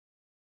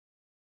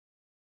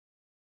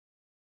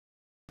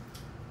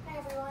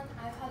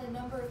a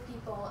number of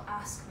people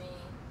ask me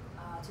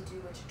to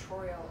do a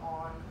tutorial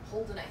on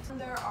holding.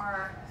 There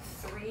are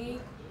 3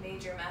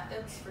 major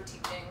methods for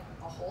teaching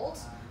a hold,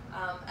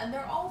 and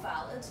they're all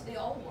valid, they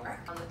all work.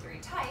 On the 3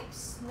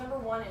 types, number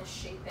 1 is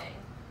shaping.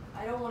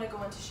 I don't want to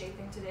go into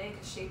shaping today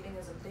because shaping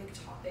is a big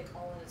topic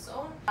all on its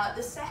own.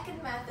 The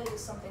second method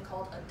is something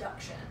called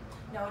adduction.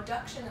 Now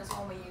adduction is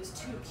when we use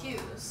 2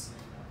 cues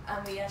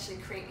and we actually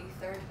create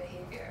a 3rd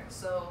behavior.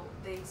 So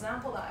the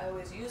example that I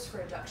always use for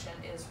adduction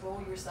is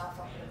roll yourself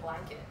up in a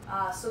blanket.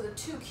 So the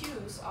 2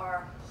 cues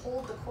are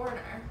hold the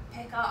corner,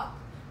 pick up,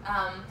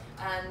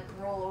 and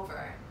roll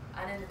over.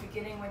 And in the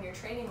beginning when you're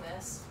training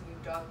this,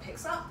 your dog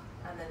picks up,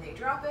 and then they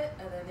drop it,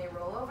 and then they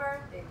roll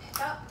over, they pick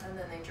up, and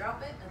then they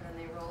drop it, and then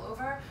they roll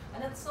over,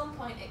 and at some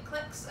point it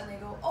clicks and they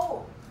go,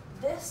 oh,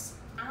 this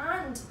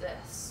and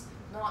this,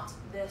 not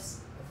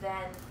this,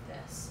 then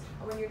this.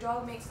 And when your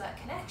dog makes that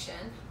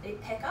connection, they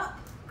pick up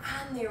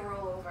and they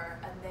roll over,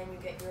 and then you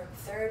get your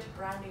 3rd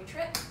brand new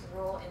trick,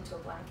 roll into a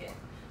blanket.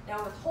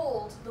 Now with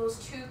hold, those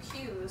 2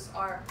 cues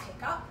are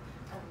pick up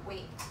and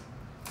wait.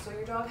 So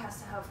your dog has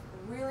to have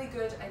a really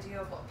good idea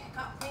of what pick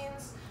up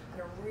means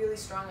and a really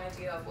strong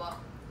idea of what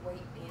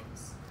wait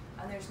means.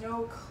 And there's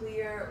no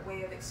clear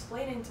way of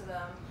explaining to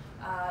them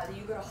that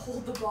you've got to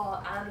hold the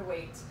ball and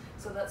wait.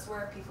 So that's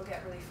where people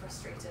get really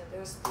frustrated.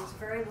 There's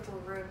very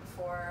little room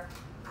for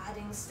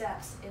adding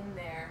steps in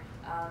there,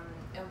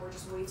 and we're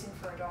just waiting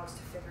for our dogs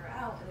to figure it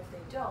out, and if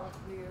they don't,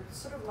 we're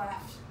sort of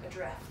left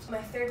adrift. My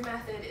 3rd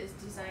method is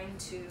designed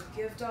to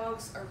give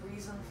dogs a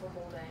reason for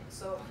holding.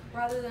 So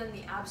rather than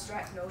the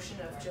abstract notion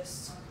of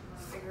just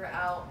figure it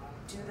out,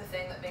 do the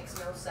thing that makes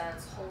no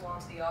sense, hold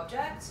on to the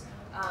object,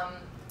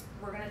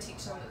 we're going to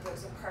teach them that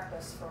there's a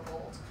purpose for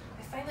hold.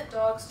 I find that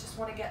dogs just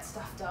want to get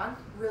stuff done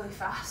really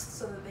fast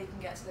so that they can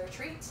get to their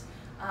treat,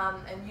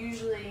 and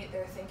usually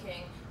they're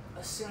thinking,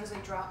 as soon as I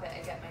drop it,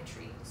 I get my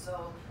treat.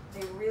 So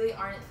they really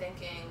aren't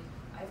thinking,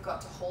 I've got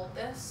to hold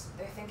this.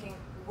 They're thinking,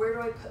 where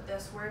do I put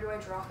this? Where do I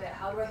drop it?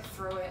 How do I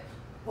throw it?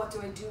 What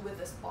do I do with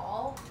this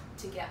ball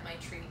to get my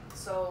treat?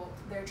 So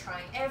they're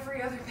trying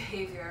every other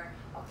behavior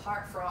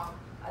apart from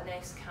a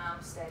nice, calm,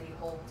 steady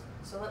hold.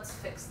 So let's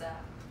fix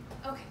that.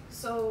 Okay,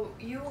 so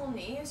you will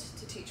need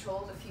to teach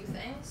hold a few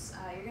things.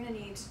 You're going to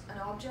need an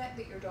object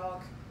that your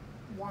dog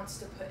wants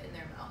to put in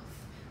their mouth.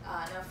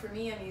 Now for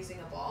me, I'm using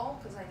a ball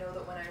because I know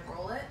that when I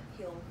roll it,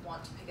 he'll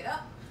want to pick it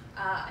up.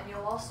 And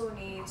you'll also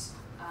need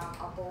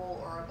a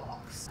bowl or a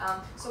box.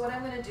 So what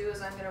I'm going to do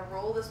is I'm going to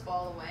roll this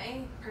ball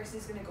away.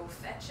 Percy's going to go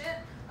fetch it,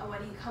 and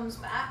when he comes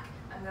back,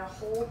 I'm going to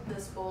hold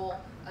this bowl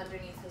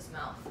underneath his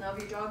mouth. Now if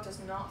your dog does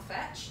not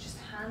fetch, just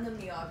hand them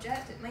the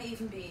object. It might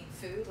even be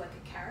food, like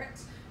a carrot,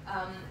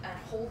 and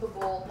hold the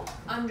bowl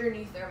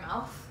underneath their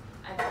mouth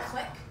and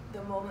click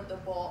the moment the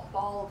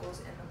ball goes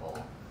in the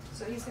bowl.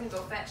 So he's going to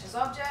go fetch his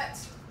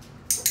object.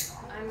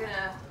 I'm going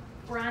to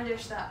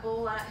brandish that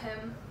bowl at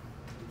him,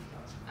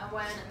 and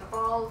when the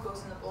ball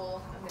goes in the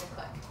bowl, I'm going to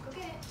click, go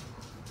get it.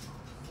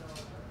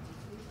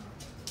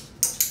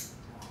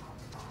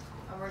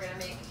 And we're going to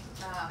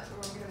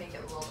make it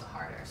a little bit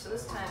harder. So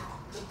this time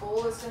the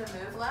bowl is going to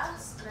move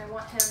less, and I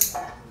want him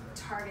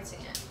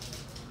targeting it.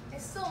 I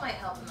still might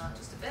help him out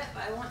just a bit,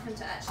 but I want him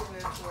to actually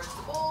move towards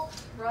the bowl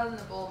rather than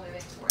the bowl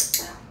moving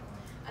towards him.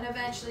 And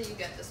eventually you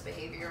get this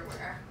behavior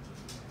where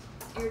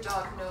your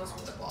dog knows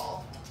where the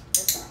ball is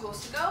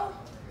supposed to go,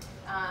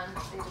 and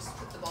they just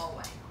put the ball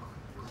away.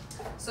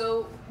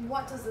 So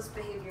what does this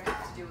behavior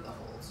have to do with a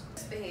hold?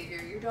 This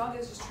behavior, your dog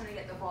is just trying to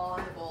get the ball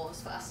in the bowl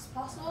as fast as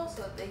possible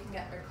so that they can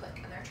get their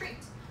click and their treat.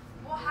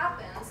 What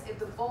happens if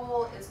the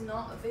ball is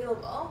not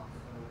available,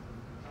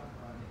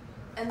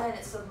 and then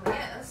it suddenly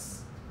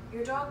is?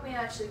 Your dog may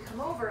actually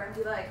come over and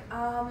be like,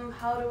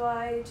 how do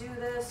I do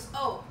this?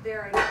 Oh,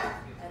 there I go.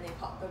 And they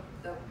pop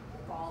the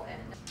ball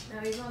in.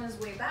 Now he's on his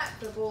way back,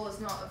 the bowl is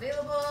not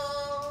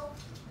available,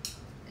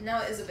 and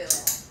now it is available.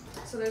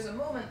 So there's a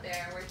moment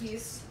there where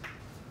he's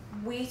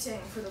waiting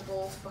for the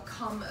bowl to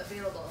become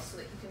available so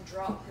that he can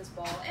drop his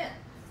ball in.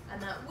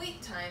 And that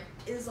wait time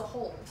is a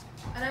hold.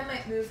 And I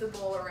might move the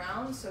bowl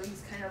around so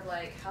he's kind of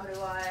like, how do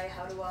I,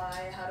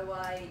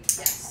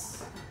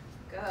 yes,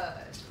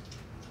 good.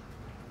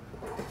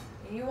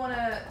 And you want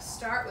to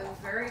start with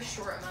very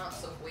short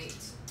amounts of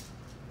weight.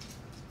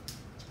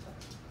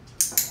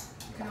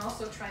 You can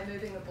also try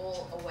moving the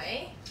bowl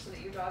away so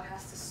that your dog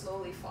has to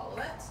slowly follow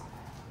it.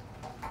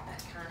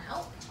 That can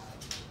help.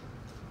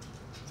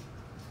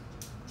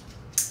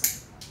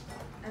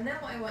 And then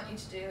what I want you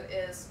to do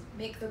is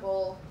make the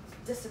bowl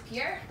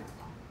disappear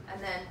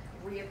and then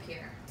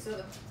reappear. So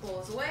the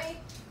bowl is away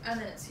and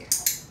then it's here.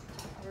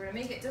 We're going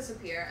to make it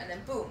disappear and then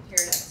boom, here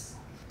it is.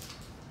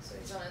 So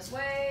he's on his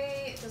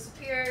way, it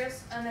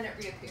disappears, and then it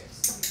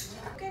reappears.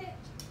 Get it?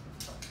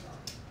 So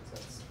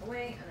it's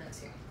away and then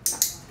it's here.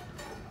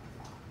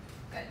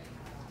 Good.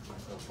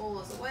 So the bowl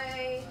is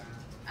away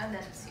and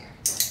then it's here.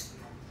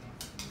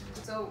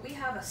 So we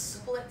have a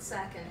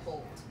split-second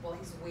hold while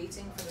he's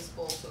waiting for this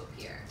bowl to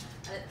appear.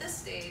 And at this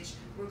stage,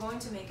 we're going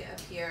to make it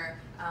appear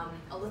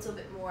a little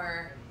bit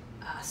more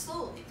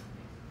slowly.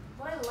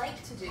 What I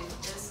like to do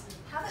is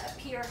have it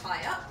appear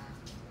high up,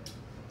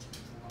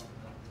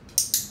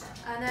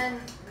 And then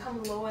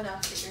come low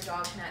enough that your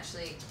dog can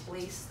actually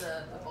place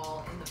the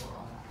ball in the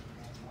bowl.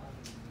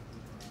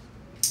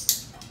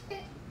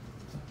 Okay.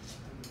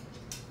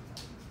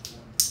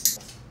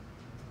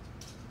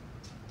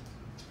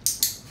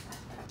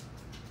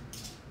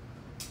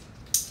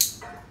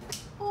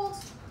 Hold.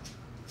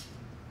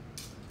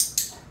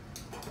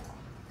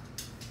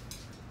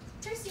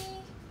 Tracy.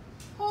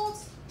 Hold.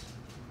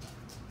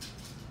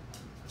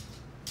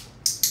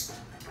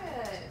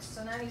 Good.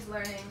 So now he's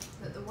learning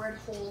that the word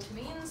hold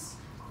means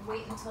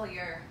wait until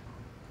your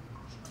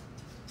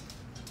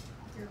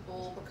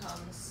bowl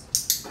becomes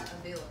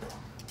available.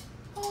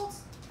 Hold.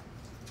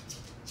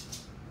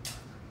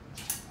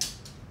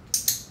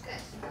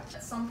 Good.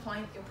 At some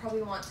point, you'll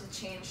probably want to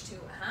change to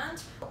a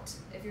hand.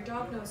 If your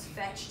dog knows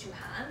fetch to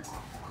hand,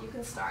 you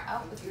can start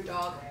out with your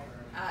dog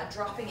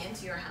dropping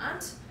into your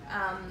hand.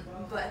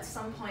 But at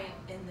some point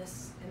in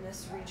this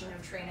region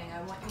of training,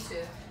 I want you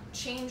to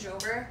change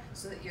over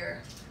so that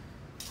your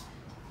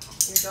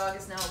dog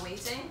is now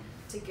waiting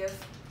to give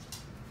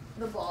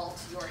the ball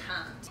to your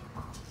hand.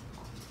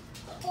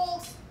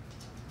 Hold.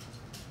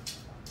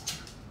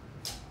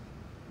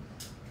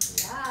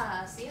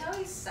 Yeah, see how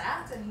he's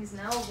sat and he's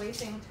now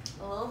waiting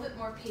a little bit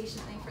more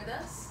patiently for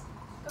this?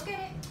 Go get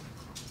it.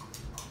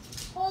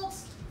 Hold.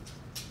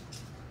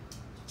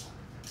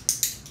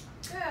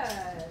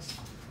 Good.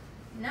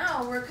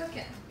 Now we're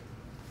cooking.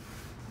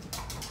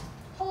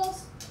 Hold.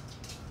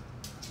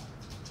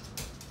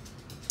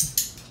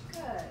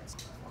 Good.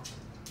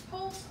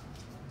 Hold.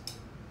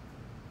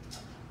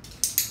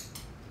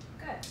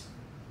 Good.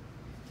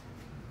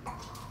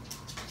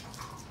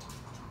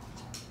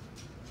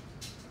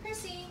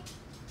 Percy.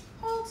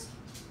 Hold.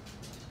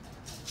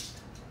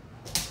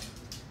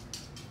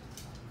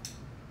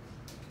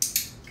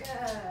 Good.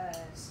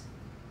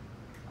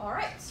 All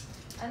right.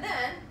 And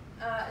then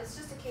it's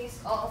just a case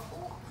of,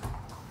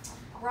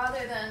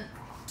 rather than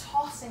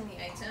tossing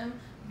the item,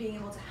 being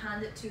able to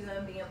hand it to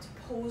them, being able to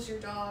pose your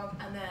dog,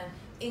 and then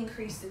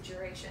increase the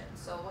duration.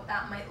 So what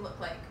that might look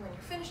like when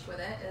you're finished with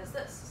it is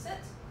this. Sit,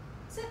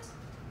 sit,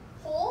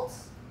 hold.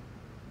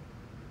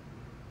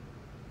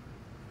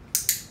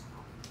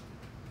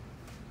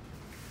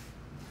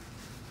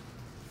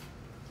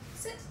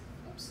 Sit,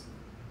 oops,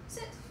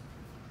 sit,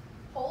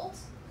 hold.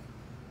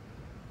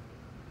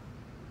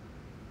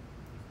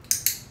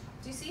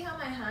 Do you see how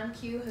my hand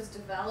cue has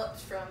developed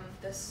from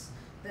this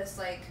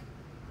like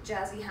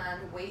jazzy hand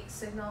wait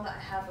signal that I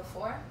had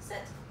before?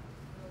 Sit,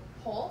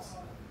 hold.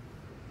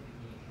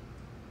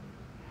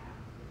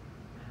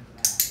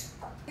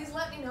 Please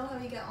let me know how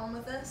you get on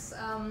with this,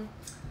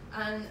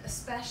 and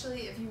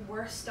especially if you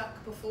were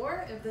stuck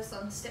before, if this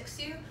unsticks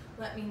you,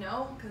 let me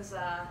know, because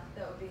that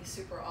would be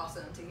super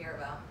awesome to hear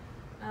about.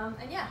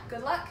 And yeah,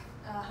 good luck.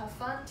 Have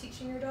fun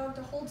teaching your dog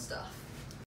to hold stuff.